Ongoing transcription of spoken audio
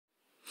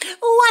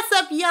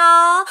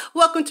y'all?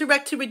 Welcome to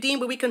Wreck to Redeem,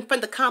 where we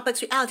confront the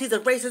complex realities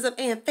of racism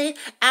and faith.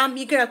 I'm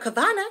your girl,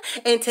 Kavana,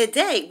 and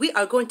today we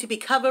are going to be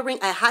covering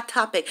a hot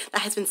topic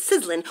that has been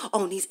sizzling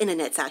on these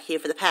internets out here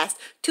for the past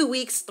 2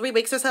 weeks, 3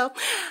 weeks or so.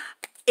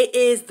 It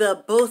is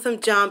the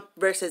Botham Jean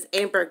versus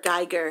Amber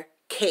Guyger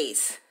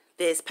case.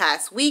 This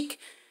past week,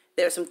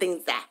 there were some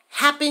things that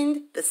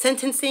happened, the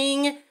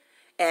sentencing,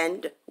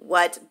 and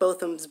what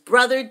Botham's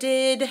brother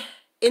did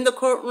in the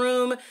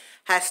courtroom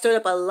has stirred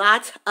up a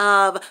lot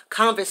of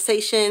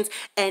conversations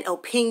and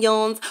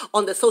opinions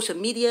on the social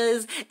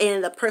medias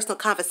and the personal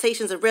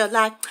conversations in real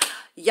life.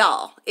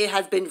 Y'all, it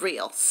has been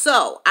real.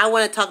 So I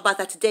want to talk about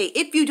that today.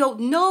 If you don't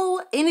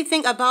know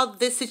anything about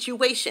this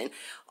situation,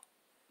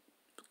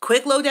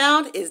 quick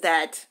lowdown is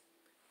that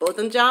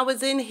Botham Jean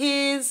was in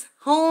his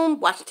home,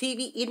 watching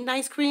TV, eating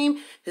ice cream.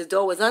 His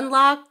door was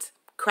unlocked,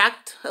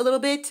 cracked a little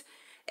bit,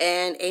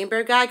 and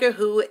Amber Guyger,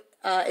 who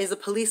is a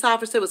police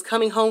officer, was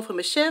coming home from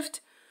a shift,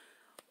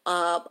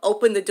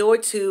 opened the door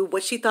to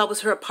what she thought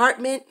was her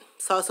apartment,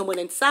 saw someone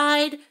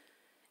inside,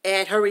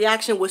 and her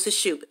reaction was to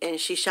shoot, and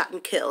she shot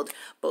and killed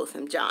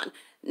Botham Jean.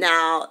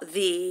 Now,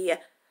 the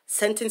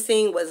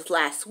sentencing was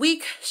last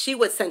week. She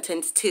was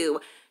sentenced to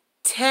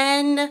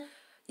 10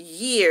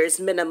 years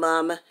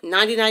minimum,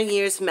 99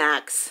 years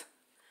max,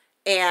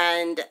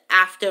 and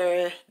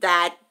after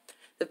that,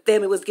 the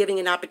family was given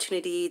an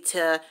opportunity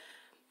to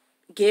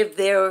give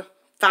their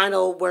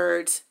final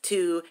words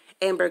to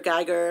Amber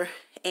Guyger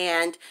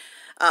and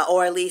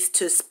or at least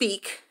to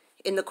speak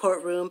in the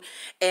courtroom,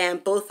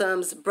 and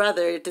Botham's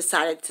brother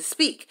decided to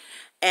speak,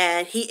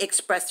 and he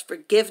expressed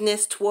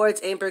forgiveness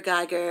towards Amber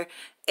Guyger,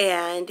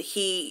 and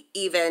he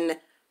even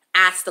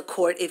asked the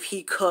court if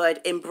he could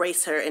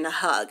embrace her in a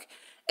hug,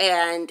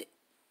 and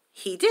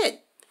he did.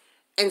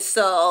 And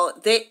so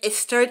it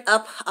stirred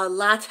up a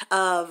lot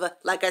of,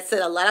 like I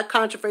said, a lot of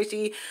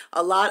controversy,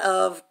 a lot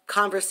of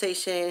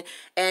conversation.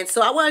 And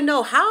so I want to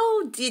know,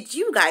 how did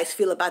you guys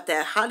feel about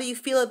that? How do you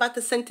feel about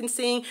the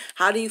sentencing?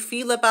 How do you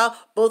feel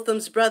about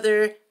Botham's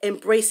brother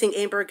embracing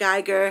Amber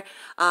Guyger?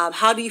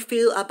 How do you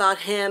feel about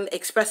him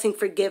expressing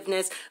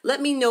forgiveness?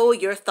 Let me know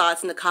your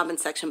thoughts in the comment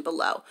section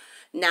below.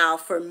 Now,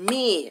 for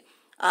me,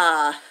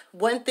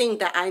 one thing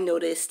that I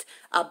noticed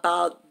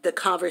about the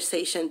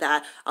conversation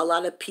that a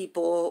lot of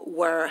people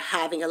were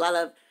having, a lot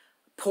of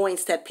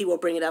points that people were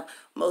bringing up,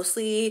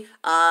 mostly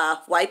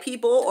white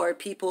people or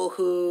people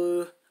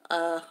who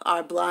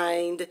are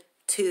blind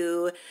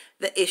to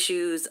the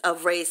issues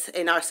of race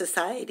in our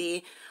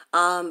society.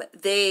 I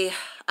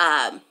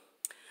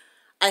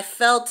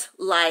felt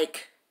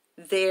like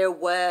there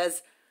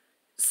was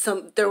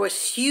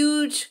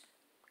huge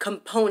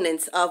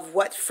components of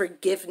what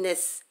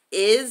forgiveness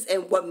is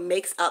and what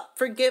makes up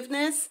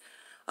forgiveness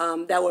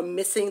that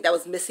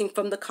was missing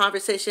from the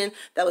conversation,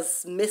 that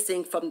was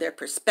missing from their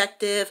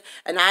perspective,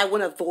 and I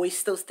want to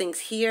voice those things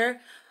here.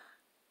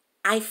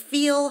 I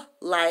feel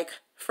like,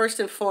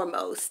 first and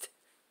foremost,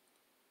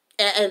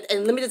 and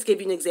let me just give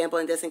you an example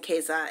in this in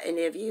case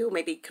any of you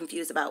may be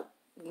confused about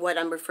what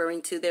I'm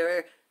referring to. There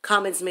were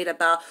comments made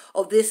about,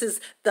 oh, this is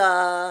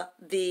the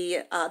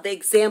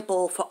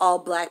example for all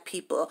black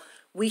people.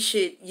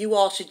 You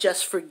all should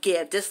just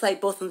forgive. Just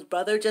like Botham's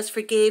brother just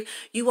forgave,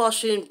 you all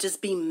shouldn't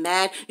just be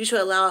mad. You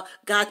should allow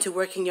God to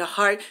work in your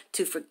heart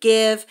to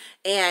forgive.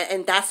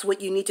 And that's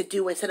what you need to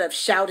do instead of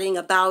shouting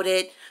about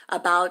it,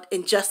 about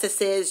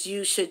injustices.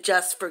 You should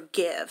just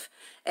forgive.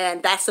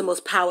 And that's the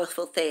most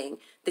powerful thing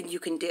that you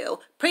can do.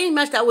 Pretty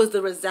much that was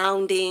the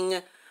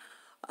resounding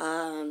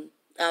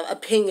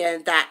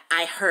opinion that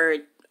I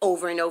heard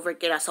over and over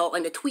again. I saw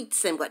in the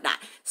tweets and whatnot.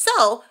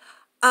 So,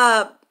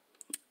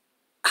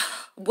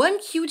 one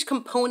huge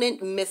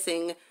component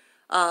missing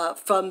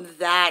from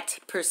that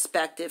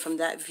perspective, from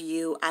that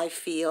view, I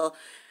feel,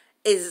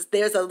 is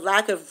there's a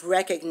lack of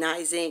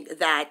recognizing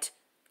that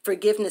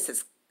forgiveness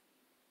is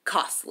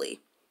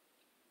costly.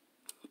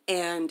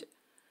 And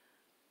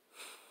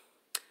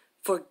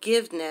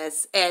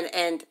forgiveness,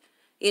 and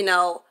you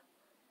know,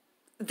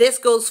 this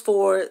goes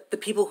for the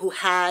people who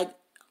had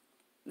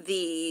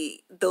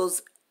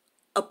those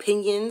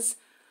opinions,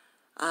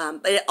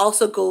 but it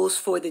also goes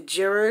for the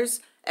jurors.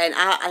 And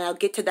I'll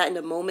get to that in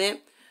a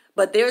moment.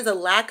 But there's a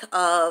lack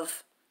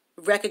of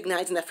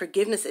recognizing that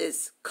forgiveness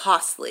is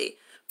costly.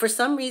 For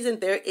some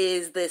reason, there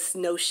is this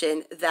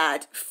notion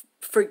that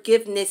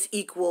forgiveness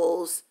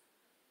equals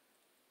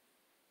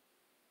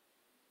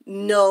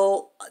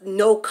no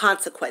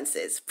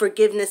consequences.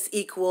 Forgiveness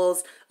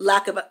equals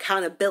lack of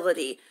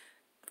accountability.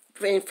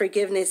 And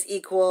forgiveness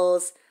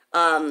equals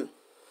it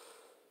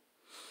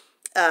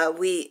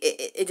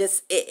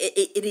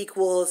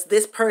equals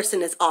this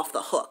person is off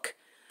the hook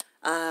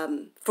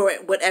for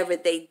whatever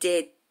they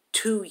did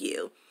to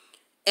you.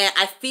 And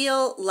I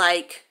feel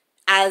like,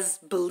 as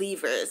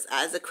believers,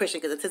 as a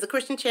Christian, because it is a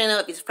Christian channel,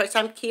 if it's the first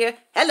time here,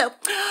 hello.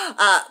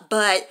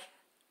 But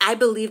I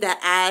believe that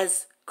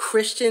as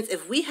Christians,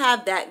 if we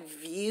have that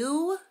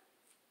view,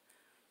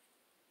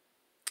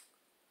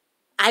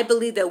 I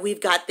believe that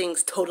we've got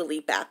things totally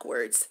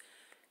backwards.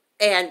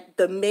 And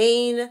the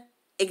main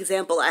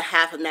example I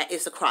have from that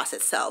is the cross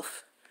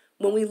itself.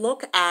 when we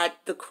look at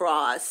the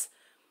cross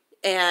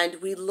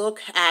and we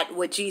look at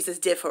what Jesus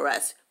did for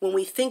us, when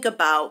we think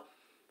about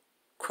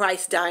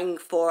Christ dying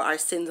for our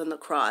sins on the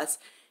cross,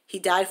 he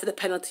died for the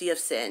penalty of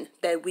sin,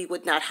 that we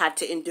would not have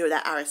to endure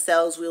that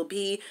ourselves. We'll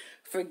be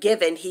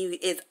forgiven.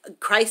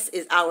 Christ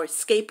is our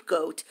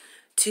scapegoat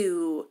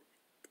to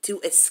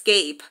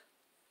escape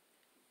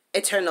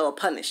eternal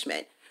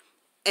punishment.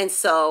 And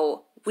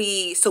so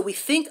we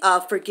think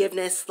of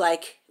forgiveness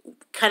like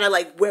kind of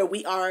like where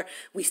we are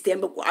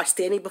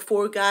standing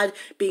before God,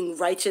 being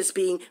righteous,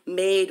 being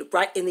made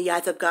right in the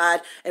eyes of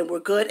God, and we're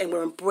good and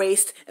we're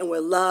embraced and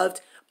we're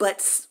loved.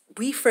 But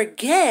we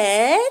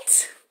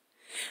forget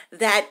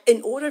that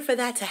in order for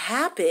that to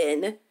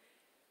happen,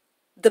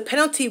 the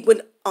penalty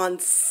went on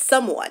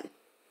someone.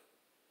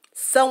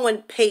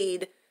 Someone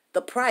paid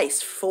the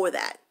price for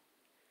that.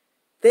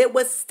 There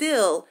was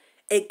still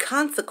a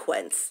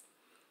consequence.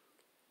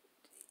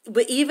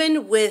 But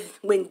even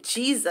when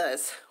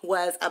Jesus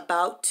was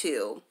about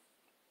to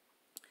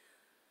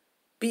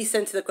be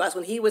sent to the cross,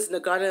 when he was in the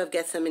Garden of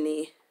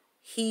Gethsemane,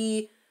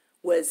 he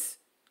was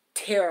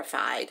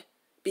terrified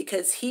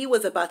because he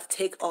was about to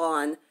take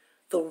on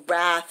the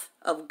wrath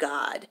of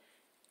God.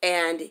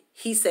 And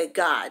he said,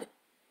 God,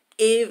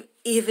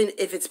 even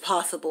if it's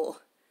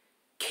possible,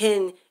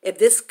 if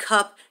this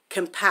cup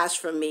can pass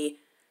from me,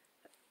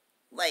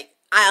 like,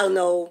 I don't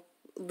know,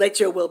 let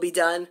your will be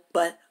done.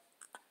 But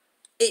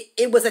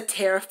it was a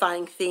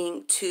terrifying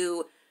thing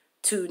to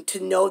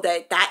know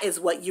that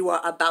is what you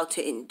are about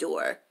to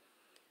endure.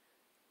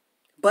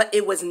 But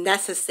it was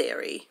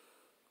necessary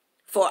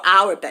for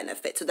our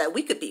benefit so that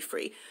we could be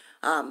free.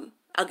 I'll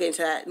get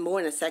into that more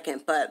in a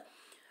second, but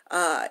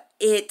I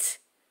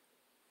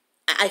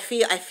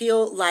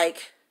feel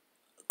like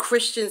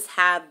Christians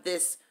have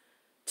this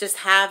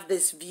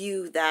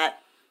view that,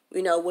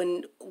 you know,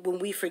 when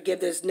we forgive,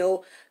 there's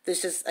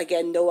just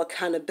again no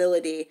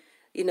accountability.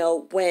 You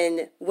know,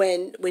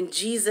 when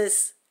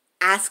Jesus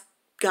asked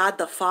God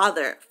the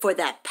Father for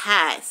that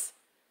pass,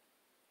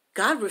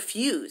 God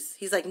refused.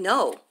 He's like,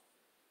 no,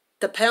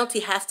 the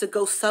penalty has to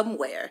go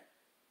somewhere.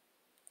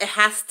 It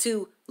has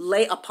to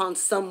lay upon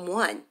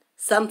someone,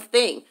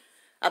 something.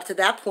 Up to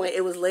that point,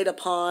 it was laid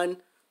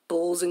upon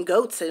bulls and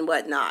goats and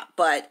whatnot.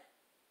 But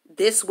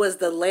this was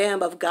the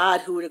Lamb of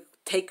God who would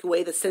take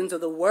away the sins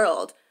of the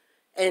world.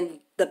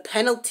 And the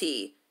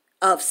penalty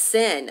of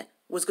sin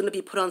was going to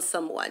be put on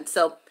someone.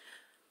 So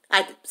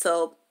I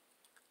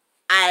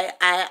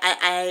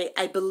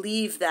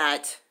believe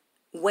that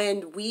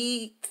when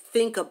we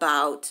think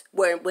about,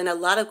 when a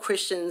lot of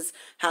Christians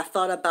have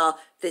thought about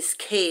this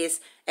case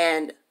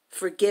and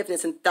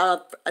forgiveness and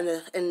thought and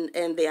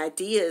the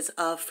ideas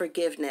of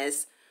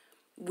forgiveness,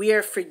 we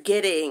are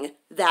forgetting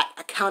that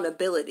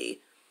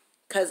accountability.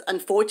 Because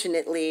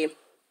unfortunately,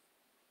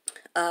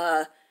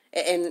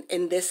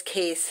 in this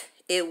case,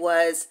 I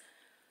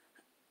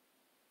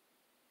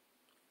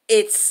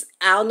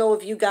don't know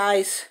if you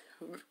guys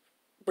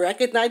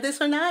recognize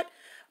this or not,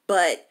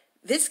 but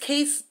this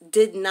case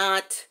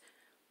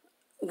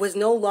was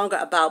no longer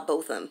about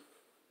Botham.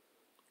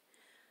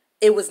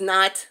 It was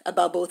not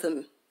about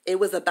Botham. It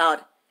was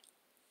about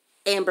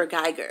Amber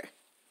Guyger.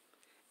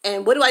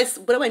 And what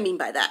do I mean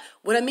by that?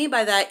 What I mean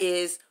by that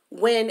is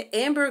when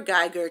Amber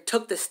Guyger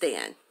took the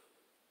stand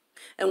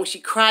and when she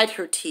cried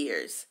her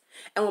tears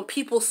and when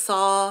people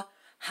saw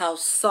how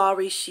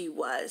sorry she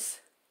was,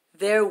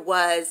 there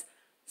was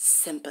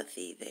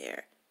sympathy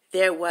there.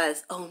 There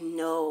was, oh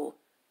no,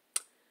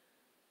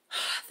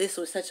 this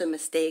was such a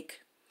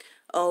mistake.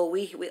 Oh,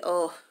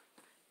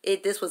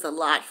 this was a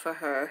lot for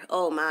her.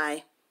 Oh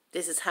my.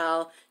 This is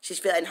how she's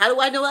feeling. And how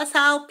do I know that's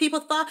how people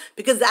thought?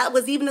 Because that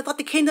was even the thought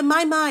that came to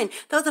my mind.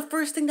 That was the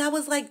first thing that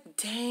was like,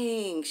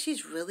 dang,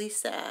 she's really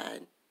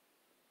sad.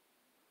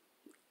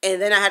 And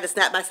then I had to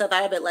snap myself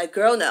out of it like,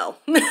 girl, no.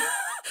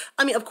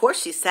 I mean, of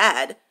course she's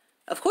sad.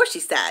 Of course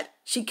she's sad.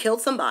 She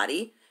killed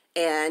somebody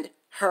and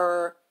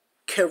her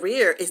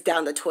career is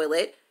down the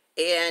toilet.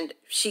 And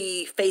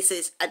she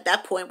at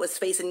that point was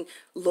facing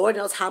Lord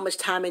knows how much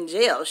time in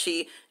jail.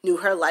 She knew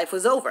her life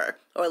was over,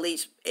 or at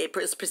least it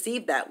was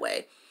perceived that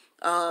way.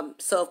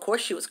 So of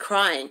course she was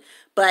crying,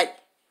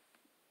 but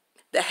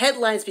the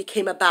headlines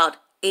became about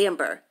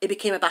Amber. It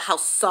became about how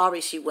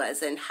sorry she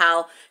was and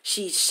how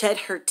she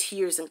shed her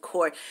tears in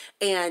court.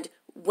 And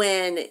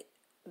when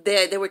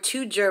there were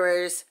two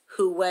jurors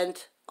who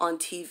went on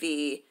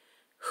TV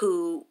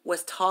who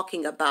was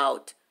talking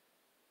about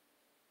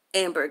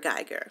Amber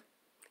Guyger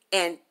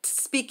and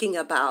speaking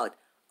about,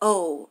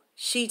 oh,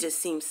 she just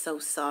seems so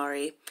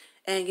sorry.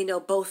 And, you know,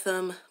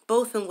 Botham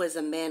was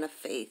a man of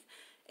faith.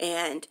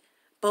 And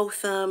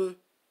Botham,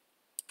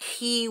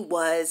 he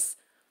was,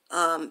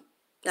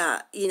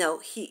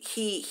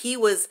 he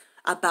was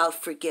about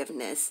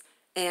forgiveness.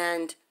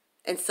 And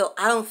so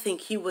I don't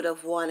think he would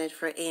have wanted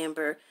for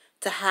Amber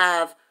to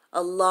have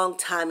a long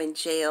time in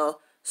jail.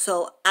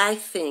 So I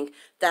think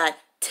that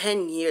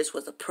 10 years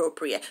was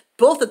appropriate.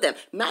 Both of them,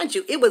 mind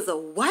you, it was a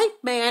white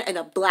man and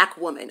a black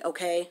woman,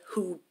 okay,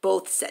 who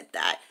both said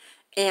that.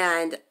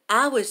 And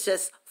I was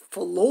just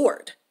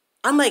floored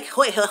I'm like,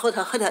 wait,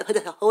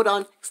 hold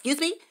on. Excuse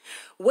me?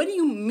 What do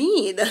you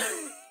mean?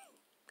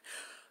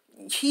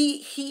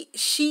 She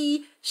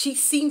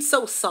seems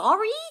so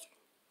sorry?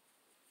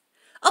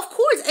 Of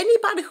course,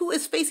 anybody who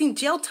is facing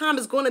jail time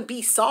is going to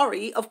be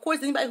sorry. Of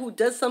course, anybody who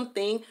does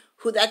something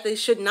that they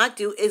should not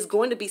do is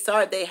going to be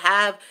sorry. If they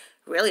have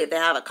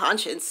a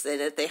conscience and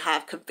if they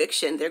have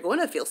conviction, they're going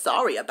to feel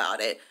sorry about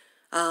it.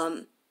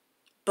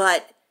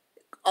 But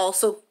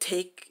also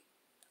take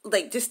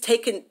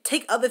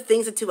other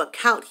things into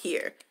account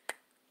here.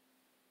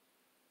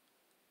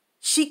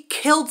 She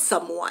killed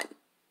someone.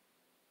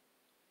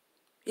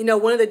 You know,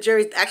 one of the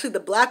juries, actually the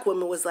black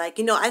woman, was like,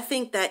 you know, I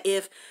think that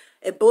if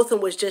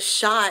Botham was just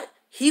shot,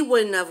 he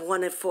wouldn't have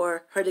wanted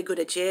for her to go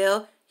to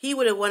jail. He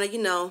would have wanted,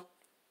 you know,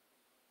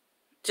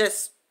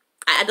 just,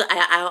 I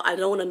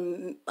don't want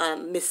to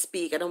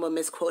misspeak. I don't want to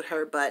misquote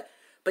her, but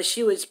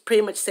she was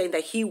pretty much saying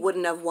that he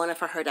wouldn't have wanted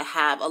for her to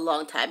have a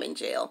long time in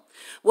jail.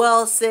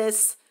 Well,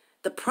 sis,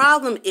 the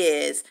problem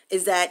is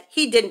that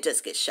he didn't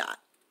just get shot.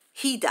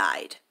 He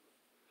died.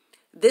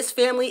 This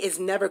family is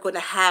never going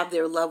to have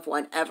their loved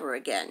one ever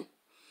again.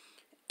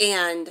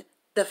 And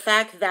the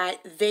fact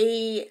that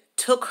they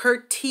took her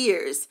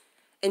tears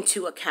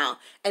into account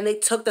and they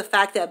took the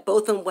fact that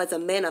Botham was a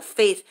man of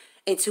faith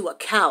into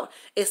account,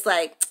 it's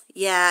like,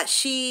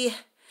 she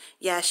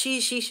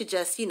should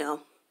just, you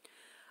know,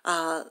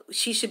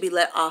 she should be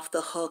let off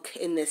the hook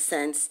in this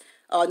sense.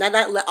 Oh, not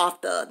let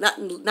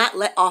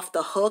off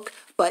the hook,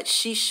 but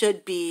she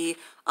should be,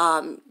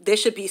 there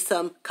should be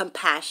some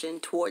compassion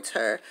towards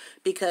her,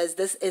 because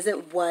this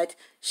isn't what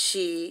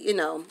she, you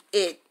know,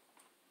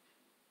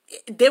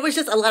 there was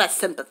just a lot of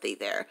sympathy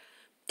there.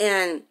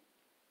 And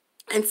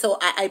so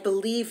I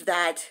believe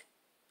that,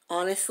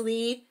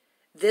 honestly,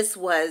 this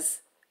was,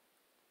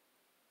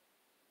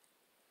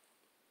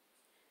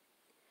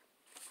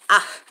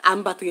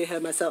 I'm about to get ahead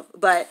of myself,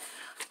 but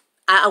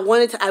I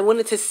wanted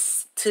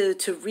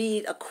to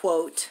read a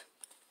quote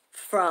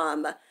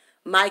from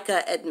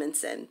Micah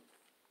Edmondson.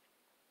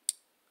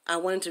 I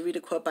wanted to read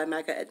a quote by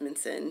Micah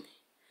Edmondson.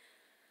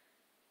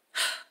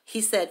 He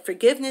said,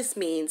 "Forgiveness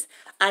means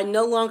I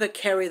no longer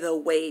carry the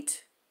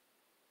weight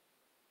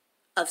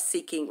of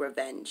seeking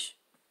revenge.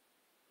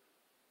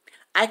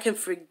 I can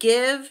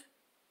forgive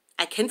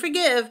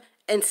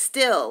and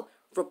still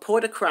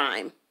report a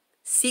crime,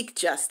 seek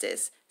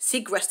justice,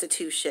 seek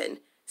restitution,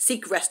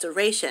 seek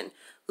restoration,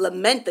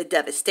 lament the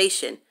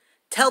devastation,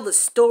 tell the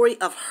story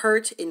of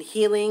hurt and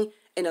healing,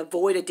 and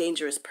avoid a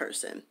dangerous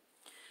person."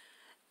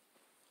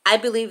 I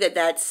believe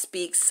that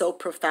speaks so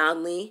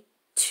profoundly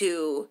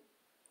to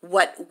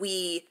what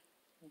we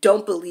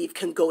don't believe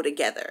can go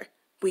together.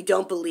 We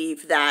don't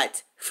believe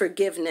that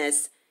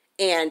forgiveness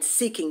and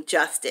seeking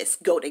justice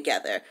go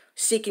together.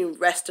 Seeking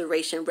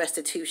restoration,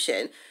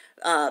 restitution,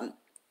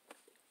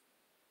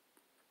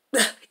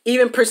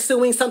 even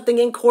pursuing something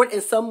in court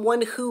and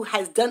someone who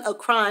has done a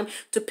crime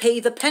to pay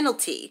the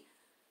penalty.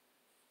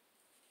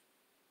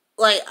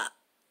 Like,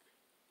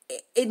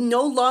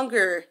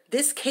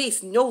 this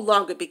case no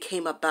longer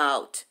became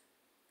about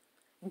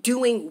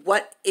doing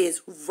what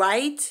is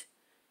right.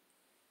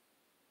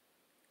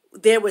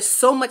 There was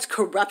so much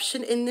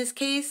corruption in this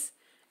case,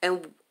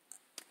 and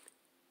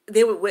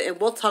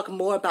we'll talk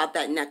more about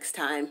that next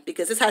time,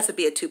 because this has to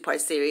be a 2-part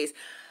series.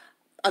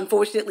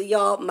 Unfortunately,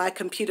 y'all, my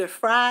computer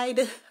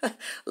fried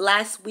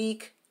last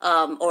week,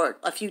 or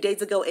a few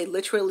days ago. It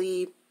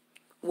literally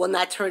will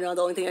not turn on.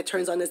 The only thing that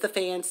turns on is the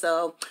fan.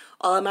 So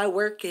all of my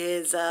work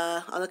is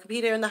on the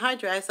computer and the hard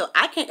drive. So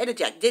I can't edit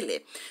jack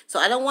diddly. So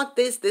I don't want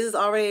this. This is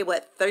already,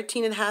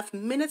 13 and a half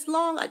minutes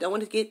long. I don't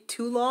want to get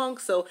too long.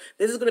 So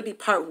this is going to be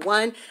part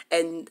 1.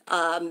 And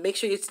make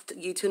sure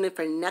you tune in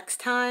for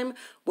next time,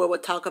 where we'll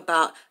talk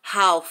about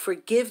how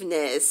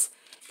forgiveness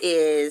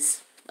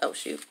is... Oh,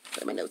 shoot.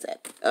 Where my notes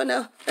at? Oh,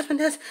 no. Where's my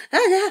notes?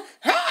 Oh,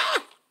 no.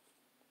 Ah!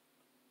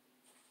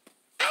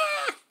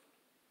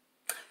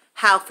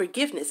 How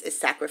forgiveness is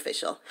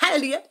sacrificial.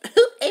 Hallelujah.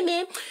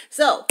 Amen.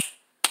 So,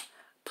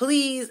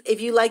 please,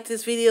 if you like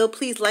this video,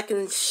 please like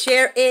and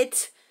share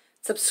it.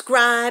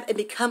 Subscribe and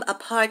become a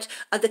part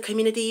of the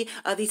community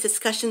of these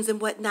discussions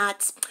and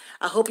whatnot.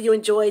 I hope you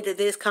enjoyed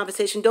this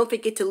conversation. Don't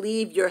forget to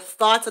leave your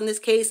thoughts on this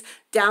case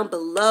down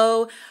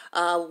below.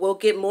 We'll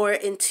get more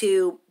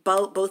into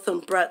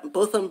Botham's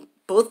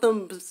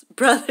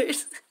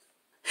brothers,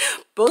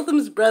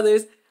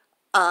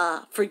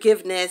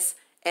 forgiveness,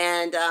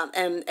 and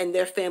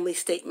their family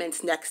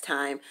statements next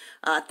time.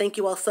 Thank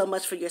you all so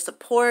much for your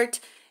support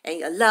and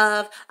your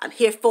love. I'm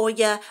here for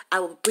you.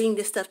 I will bring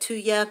this stuff to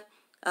you.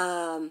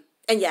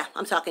 And yeah,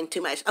 I'm talking too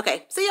much.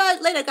 Okay, see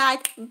you later, guys.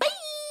 Bye.